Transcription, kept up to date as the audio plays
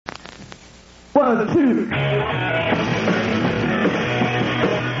1, 2.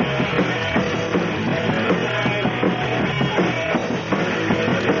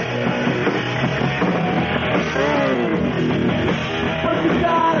 What you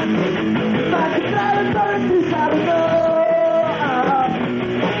got? Like a dollar, I don't know.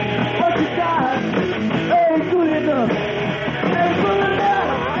 What you got? Ain't good enough. Ain't good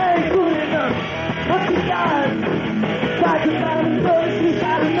enough. Ain't good enough. What you got? Like a dollar,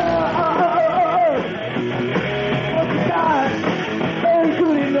 I don't know. What you got? Ain't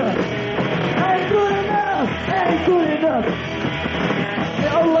good enough. Ain't good enough. Ain't good enough. And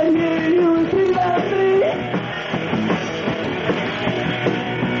all I hear you is be like me.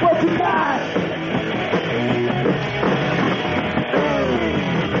 What you got?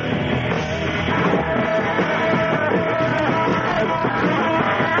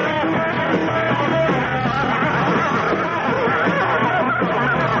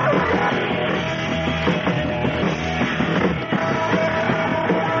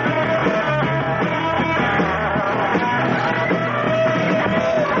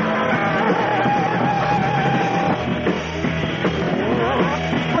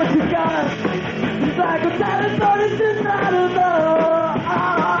 What you got? It's like a talent, but it's just I don't know.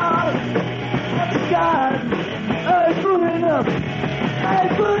 What you got? Ain't good enough.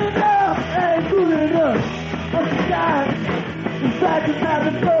 Ain't good enough. Ain't good enough. What you got? It's like a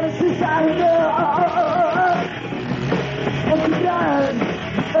talent, but it's just I don't know. What you got?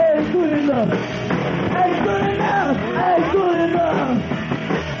 Ain't good enough. Ain't good enough. Ain't good enough.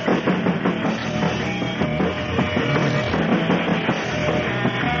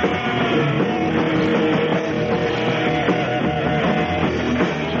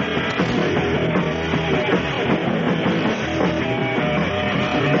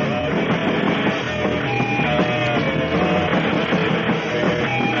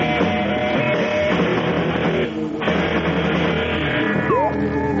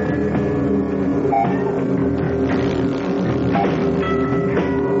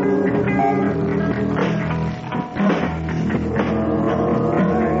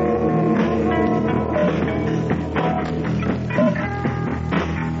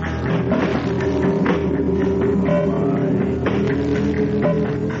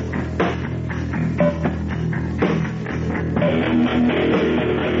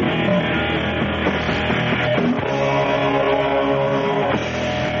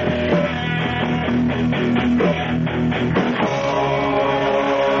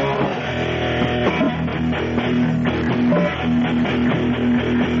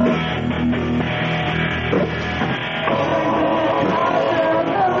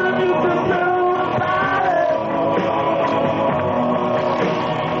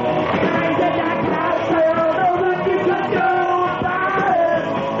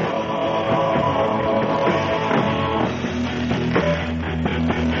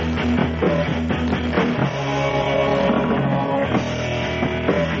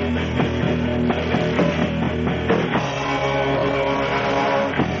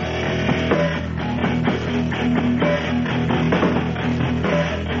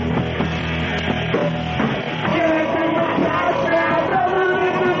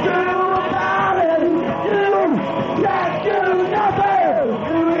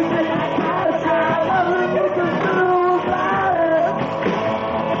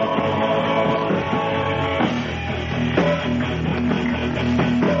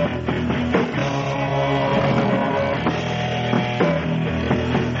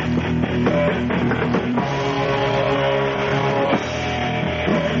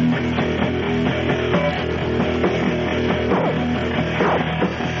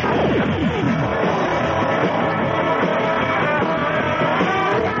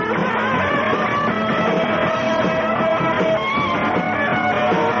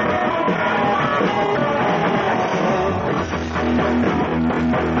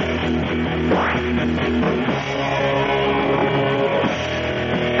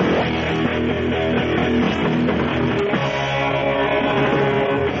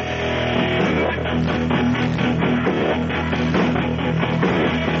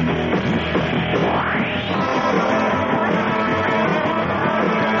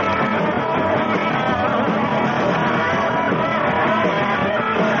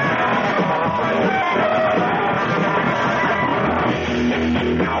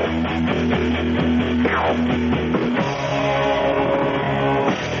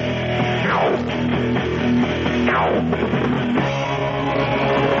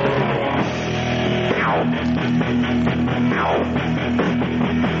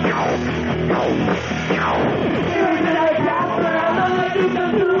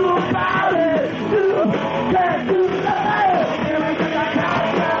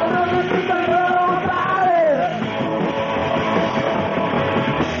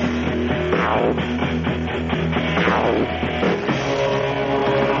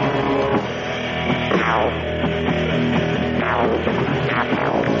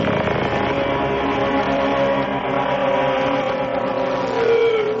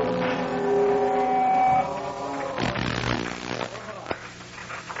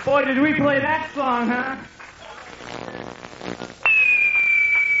 Boy, did we play that song, huh?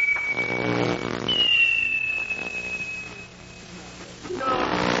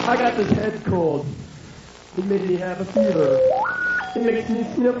 I got this head cold. It made me have a fever. It makes me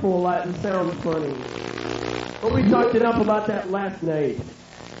sniffle a lot and sounds funny. But we talked it up about that last night.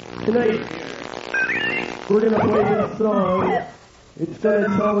 Tonight, we're going to play this song. It's going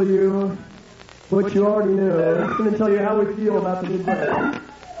to tell you what you already know. It's going to tell you how we feel about the Midwest.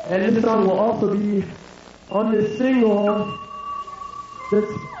 And this song will also be on this single that's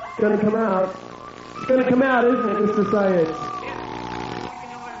going to come out. It's going to come out, isn't it, Mr. Science?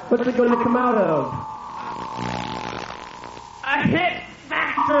 What's it going to come out of? A hit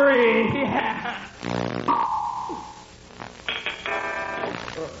factory! Yeah.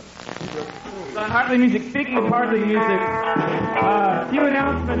 So Hardly Music, speaking of Hardly Music, a few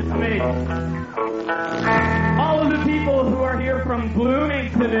announcements to make. All of the people who are here from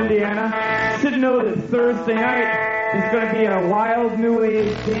Bloomington, Indiana, should know that Thursday night is going to be a wild new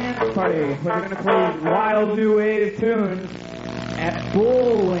wave dance party. We're going to play wild new wave tunes at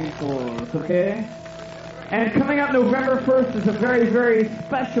Bullwinkle's, okay? And coming up November 1st is a very, very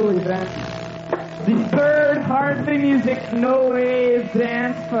special event. The third Hardly Music No Wave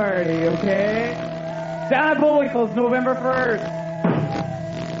Dance Party, okay? Down at Bullwinkle's, November 1st.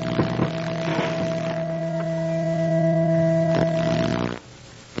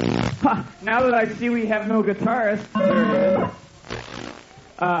 Now that I see we have no guitarist,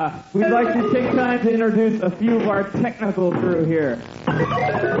 we'd like to take time to introduce a few of our technical crew here.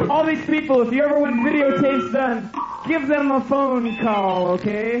 All these people, if you ever want videotapes done, give them a phone call,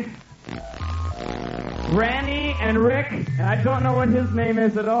 okay? Randy and Rick, and I don't know what his name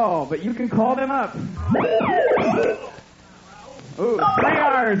is at all, but you can call them up. Ooh,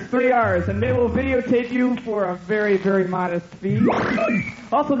 3 R's, and they will videotape you for a very, very modest fee.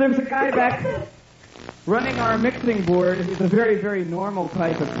 Also, there's a guy back running our mixing board. He's a very, very normal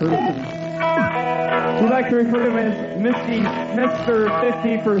type of person. We like to refer to him as Mr.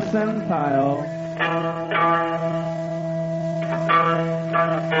 50 percentile.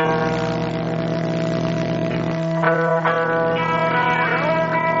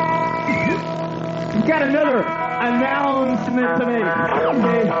 We've got another announcement to make.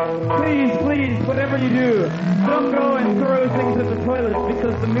 Okay, please, whatever you do, don't go and throw things at the toilet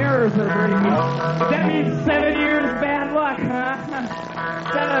because the mirrors are breaking. That means 7 years bad luck, huh?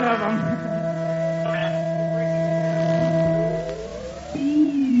 7 of them.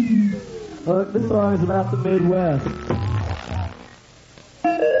 This song is about the Midwest.